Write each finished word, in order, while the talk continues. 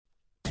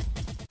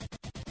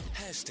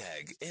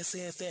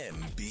#SAFMBTH.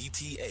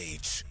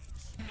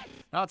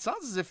 Now, it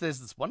sounds as if there's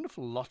this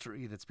wonderful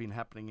lottery that's been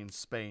happening in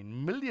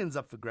Spain. Millions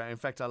up for grabs. In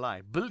fact, I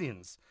lie.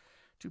 Billions.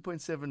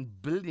 2.7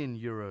 billion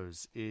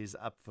euros is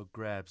up for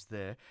grabs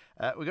there.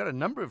 We've got a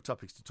number of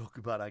topics to talk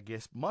about, I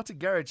guess. Marta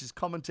Garrich is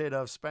commentator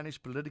of Spanish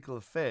political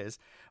affairs.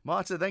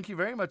 Marta, thank you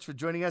very much for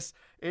joining us.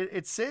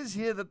 It says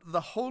here that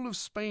the whole of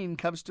Spain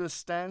comes to a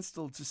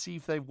standstill to see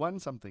if they've won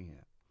something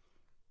here.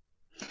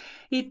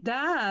 It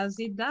does.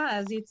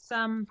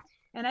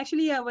 And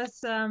actually, I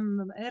was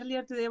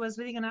earlier today. I was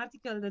reading an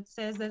article that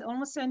says that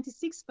almost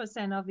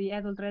 76% of the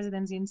adult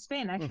residents in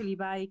Spain actually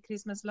buy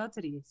Christmas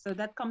lottery. So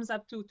that comes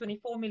up to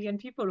 24 million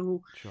people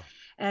who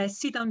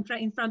sit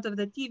in front of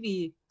the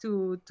TV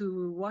to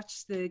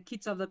watch the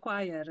kids of the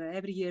choir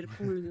every year,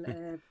 full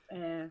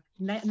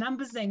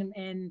numbers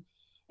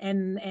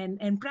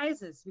and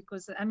prizes.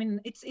 Because I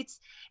mean,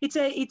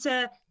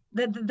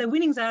 The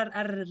winnings are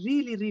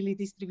really, really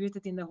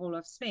distributed in the whole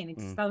of Spain.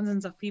 It's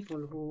thousands of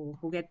people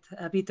who get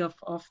a bit of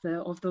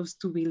those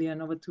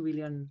over 2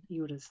 billion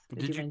euros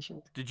that you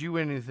mentioned. Did you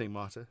win anything,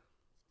 Marta?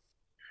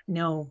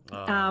 No.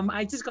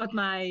 I just got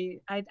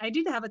I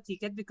did have a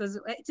ticket because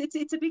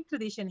it's a big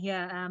tradition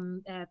here.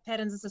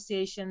 Parents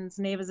associations,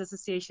 neighbors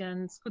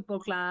associations,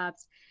 football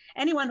clubs,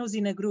 anyone who's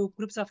in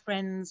groups of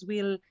friends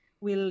will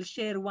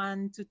share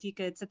 1-2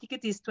 tickets. A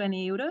ticket is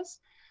 20 euros.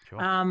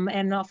 Sure.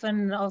 And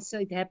often also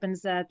it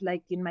happens that,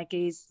 like in my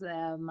case,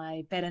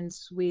 my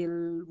parents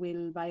will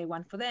buy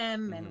one for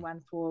them and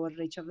one for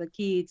each of the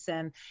kids.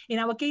 And in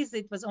our case,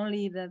 it was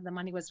only the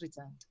money was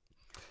returned.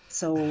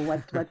 So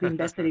what we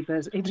invested,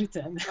 it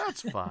returned.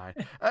 That's fine.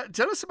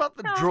 Tell us about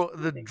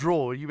the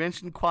draw. You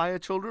mentioned choir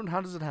children.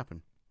 How does it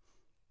happen?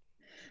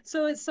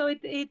 So it's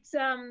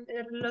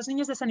Los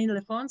Niños de San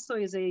Ildefonso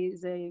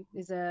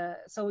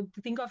so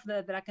to think of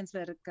the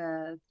Drakensberg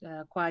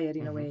choir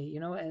in a way,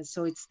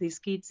 so it's these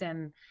kids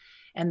and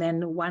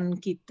then one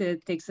kid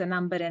takes a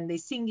number and they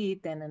sing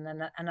it and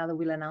another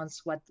will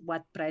announce what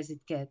prize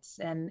it gets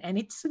and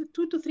it's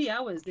 2 to 3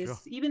 hours.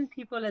 There's even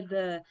people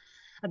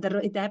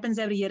it happens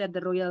every year at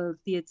the Royal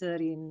Theatre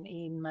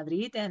in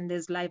Madrid, and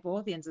there's live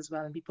audience as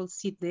well, and people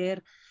sit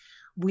there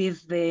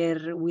with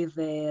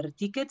their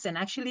tickets. And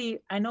actually,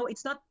 I know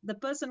it's not the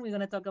person we're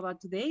going to talk about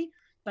today,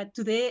 but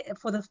today,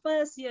 for the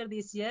first year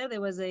this year,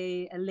 there was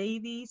a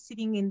lady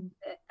sitting in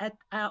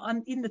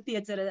the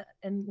theater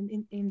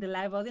and in the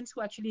live audience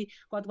who actually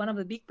got one of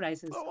the big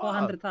prizes,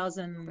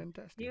 400,000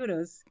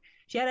 euros.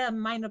 She had a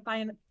minor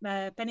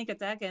panic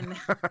attack and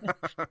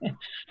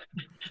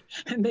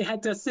and they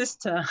had to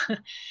assist her.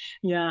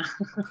 Yeah.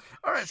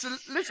 All right, so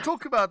let's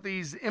talk about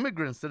these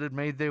immigrants that had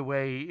made their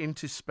way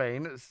into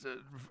Spain. It's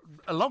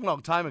a long,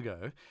 long time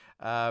ago.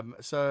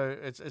 So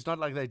it's not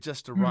like they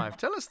just arrived.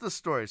 Tell us the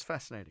story. It's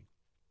fascinating.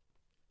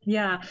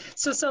 Yeah.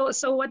 So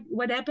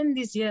what happened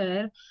this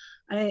year?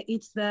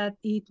 It's that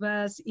it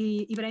was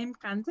Ibrahim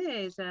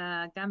Kante is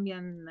a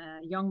Gambian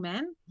young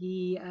man.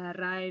 He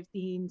arrived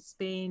in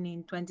Spain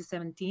in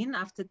 2017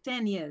 after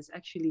 10 years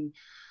actually.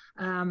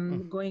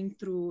 Traveling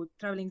through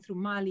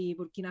Mali,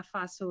 Burkina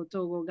Faso,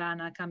 Togo,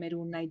 Ghana,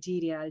 Cameroon,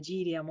 Nigeria,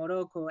 Algeria,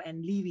 Morocco,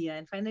 and Libya.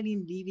 And finally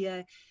in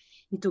Libya,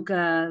 he took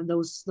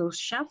those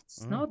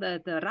shafts,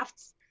 the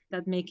rafts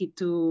that make it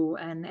to,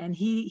 and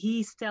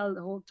he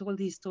told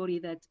his story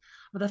that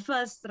the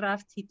first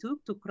raft he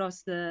took to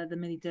cross the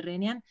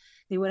Mediterranean,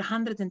 there were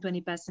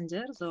 120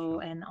 passengers,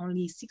 and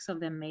only 6 of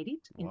them made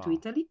it into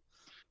Italy.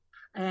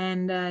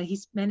 And he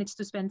managed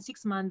to spend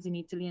 6 months in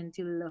Italy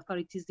until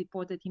authorities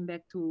deported him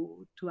back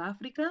to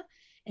Africa.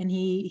 And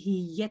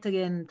he yet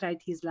again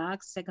tried his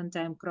luck, second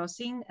time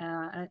crossing.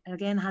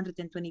 Again,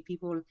 120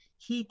 people.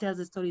 He tells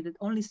a story that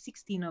only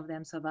 16 of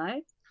them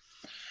survived.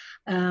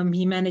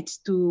 He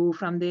managed to,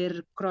 from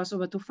there, cross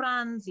over to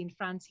France. In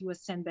France, he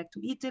was sent back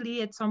to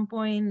Italy at some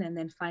point. And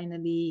then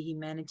finally, he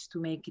managed to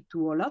make it to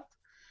Olot,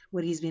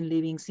 where he's been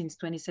living since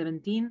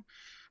 2017.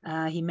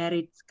 He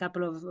married a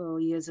couple of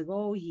years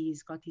ago.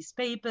 He's got his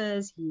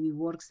papers. He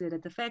works there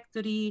at the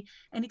factory.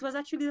 And it was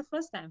actually the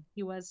first time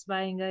he was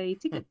buying a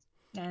ticket.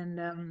 And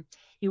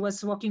he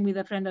was walking with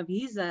a friend of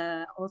his,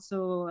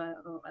 also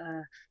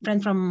a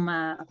friend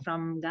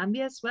from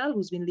Gambia as well,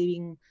 who's been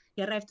living.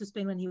 He arrived to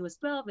Spain when he was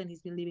 12, and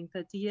he's been living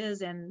 30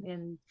 years.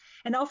 And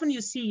often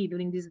you see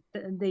during these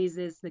days,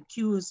 there's the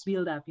queues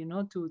build up,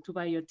 to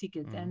buy your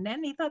ticket. And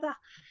then he thought,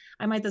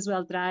 I might as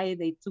well try.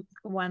 They took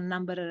one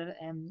number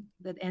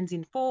that ends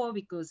in 4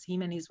 because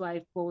him and his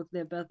wife, both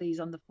their birthdays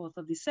on the 4th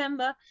of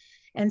December.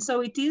 And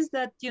so it is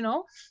that,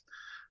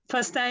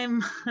 first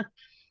time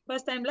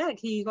luck,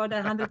 he got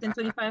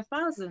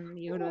 125,000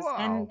 euros.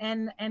 Wow.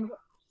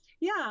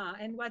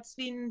 And what's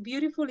been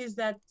beautiful is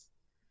that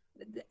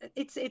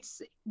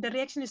it's the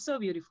reaction is so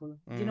beautiful.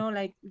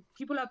 Like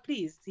people are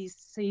pleased. His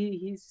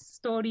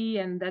story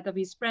and that of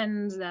his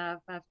friends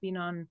have been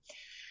on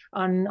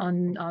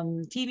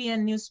TV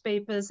and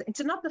newspapers.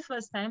 It's not the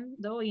first time,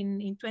 though.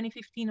 In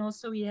 2015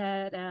 also we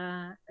had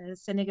a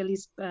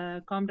Senegalese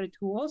comrade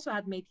who also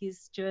had made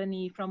his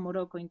journey from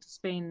Morocco into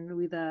Spain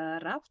with a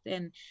raft,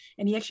 and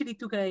he actually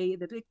took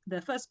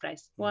the first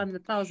prize,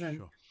 400,000.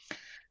 Sure.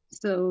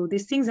 So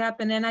these things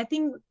happen, and I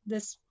think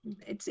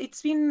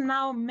it's been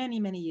now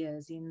many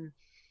years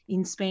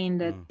in Spain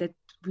that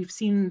we've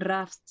seen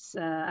rafts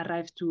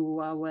arrive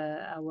to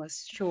our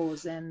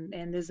shores, and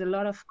there's a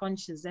lot of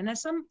conscience, and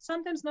there's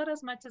sometimes not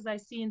as much as I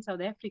see in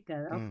South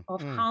Africa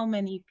of how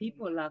many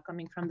people are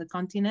coming from the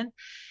continent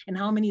and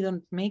how many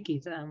don't make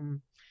it.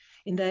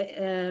 In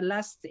the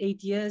last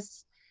 8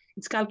 years,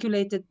 it's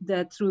calculated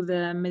that through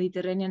the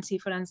Mediterranean Sea,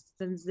 for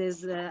instance,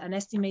 there's an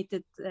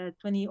estimated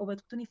over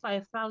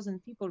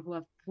 25,000 people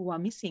who are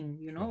missing,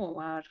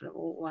 or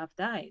have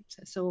died.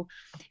 So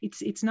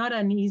it's not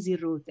an easy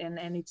route,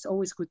 and it's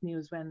always good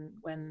news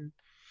when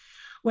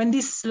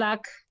this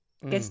luck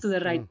gets to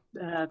the right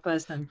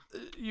person.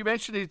 You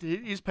mentioned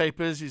his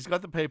papers. He's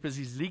got the papers.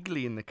 He's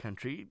legally in the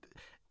country.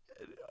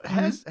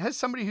 Has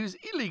somebody who's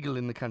illegal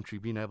in the country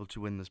been able to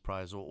win this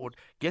prize or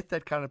get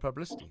that kind of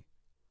publicity?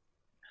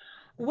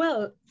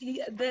 Well,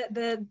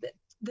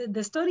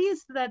 the story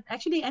is that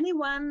actually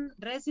anyone,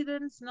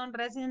 residents,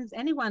 non-residents,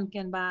 anyone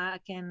can buy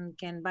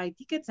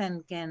tickets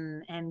and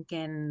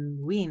can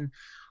win.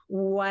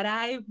 What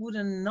I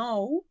wouldn't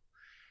know,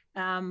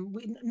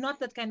 not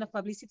that kind of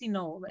publicity,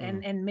 no.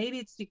 And maybe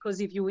it's because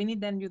if you win it,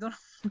 then you don't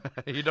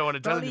you don't want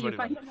to tell anybody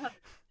about it.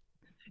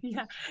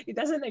 Yeah, it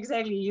doesn't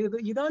exactly.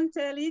 You don't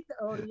tell it,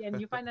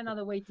 and you find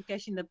another way to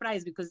cash in the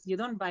prize because you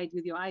don't buy it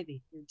with your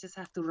ID. You just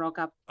have to rock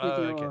up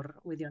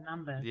with your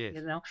number. Yes.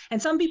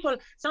 And some people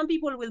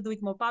will do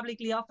it more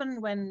publicly. Often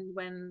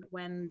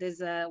when there's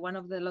one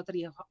of the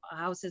lottery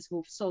houses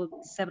who've sold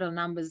several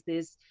numbers,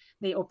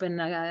 they open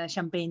a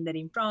champagne there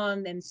in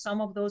front, and some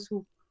of those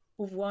who've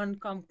won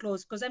come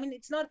close, because I mean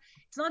it's not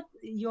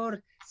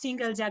your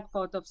single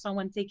jackpot of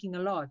someone taking a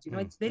lot,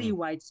 it's very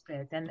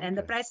widespread, and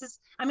the prices,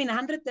 I mean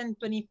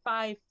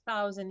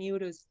 125,000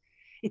 euros,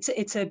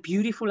 it's a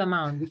beautiful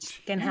amount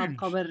which can help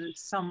cover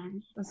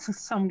some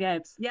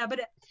gaps. Yeah,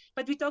 but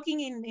we're talking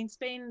in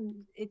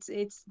Spain,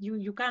 it's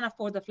you can't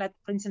afford a flat,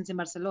 for instance, in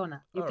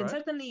Barcelona. You can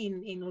certainly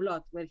in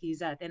Olot, where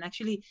he's at, and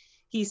actually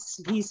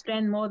his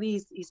friend Modi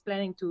is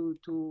planning to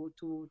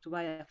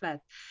buy a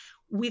flat.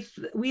 With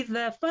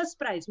the first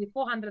prize, with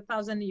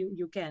 400,000,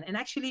 you can. And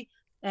actually,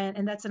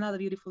 and that's another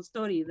beautiful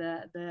story.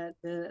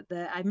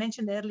 I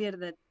mentioned earlier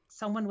that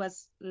someone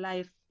was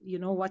live,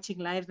 watching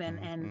live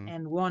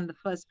and won the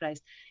first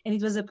prize, and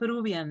it was a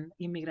Peruvian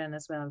immigrant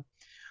as well,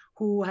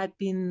 who had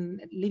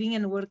been living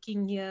and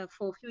working here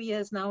for a few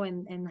years now,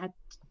 and had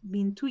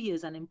been 2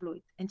 years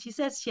unemployed. And she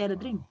says she had a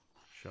dream.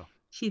 Sure.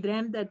 She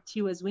dreamt that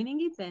she was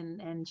winning it,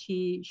 and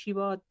she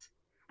bought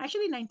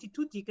actually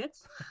 92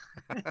 tickets.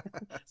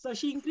 So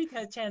she increased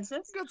her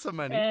chances. Got some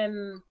money.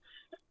 And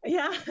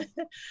yeah,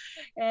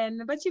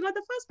 but she got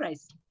the first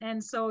prize.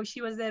 And so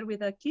she was there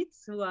with her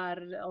kids, who are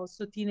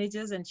also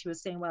teenagers, and she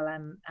was saying, well,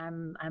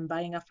 I'm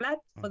buying a flat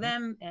for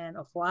them and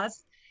for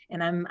us,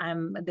 and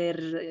I'm their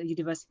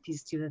university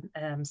student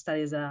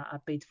studies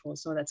are paid for,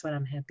 so that's why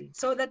I'm happy.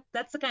 So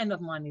that's the kind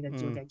of money that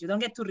you get. You don't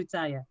get to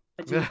retire,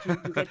 but you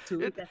get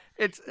to.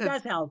 It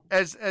does help.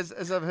 As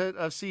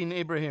I've seen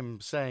Ibrahim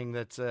saying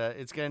that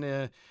it's going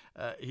to.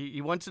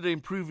 He wanted to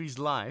improve his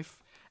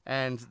life,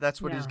 and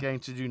that's what he's going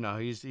to do now.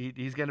 He's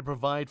going to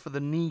provide for the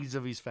needs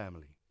of his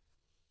family.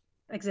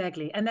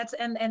 Exactly, and that's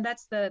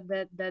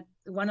the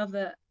one of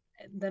the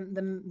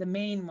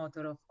main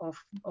motto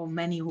of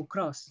many who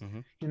cross,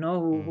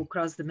 who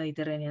cross the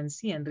Mediterranean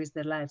Sea and risk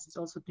their lives. It's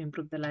also to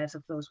improve the lives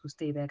of those who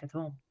stay back at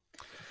home.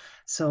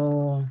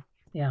 So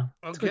yeah,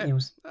 it's good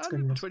news.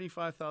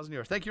 125,000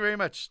 euros. Thank you very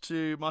much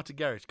to Marta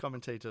Garrich,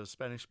 commentator of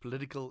Spanish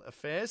political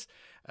affairs,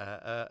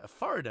 a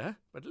foreigner,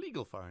 but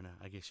legal foreigner,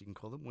 I guess you can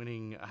call them,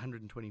 winning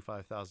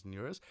 125,000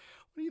 euros.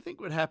 What do you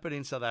think would happen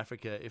in South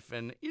Africa if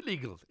an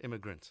illegal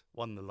immigrant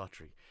won the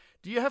lottery?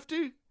 Do you have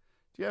to?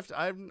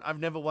 I've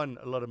never won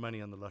a lot of money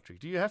on the lottery.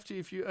 Do you have to,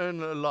 if you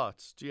earn a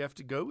lot, do you have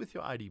to go with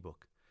your ID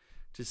book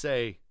to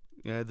say,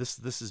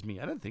 this is me?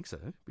 I don't think so,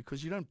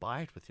 because you don't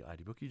buy it with your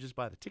ID book. You just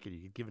buy the ticket. You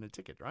get given a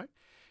ticket, right?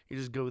 You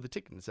just go with the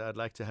ticket and say, I'd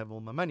like to have all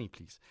my money,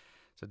 please.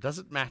 So does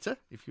it matter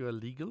if you're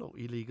legal or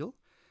illegal?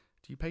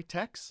 Do you pay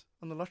tax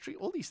on the lottery?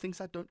 All these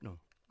things I don't know.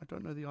 I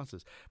don't know the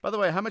answers. By the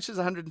way, how much is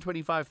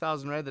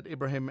 125,000 rand that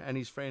Ibrahim and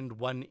his friend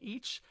won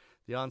each?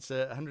 The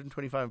answer,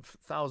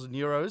 125,000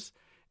 euros,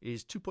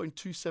 is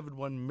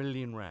 2.271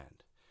 million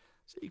rand.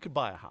 So you could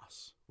buy a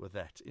house with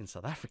that in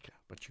South Africa,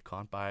 but you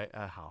can't buy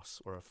a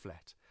house or a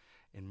flat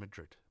in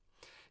Madrid.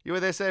 You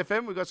with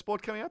SAFM. We've got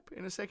sport coming up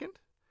in a second.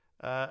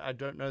 I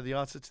don't know the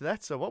answer to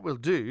that. So what we'll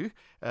do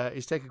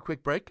is take a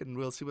quick break, and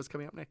we'll see what's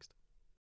coming up next.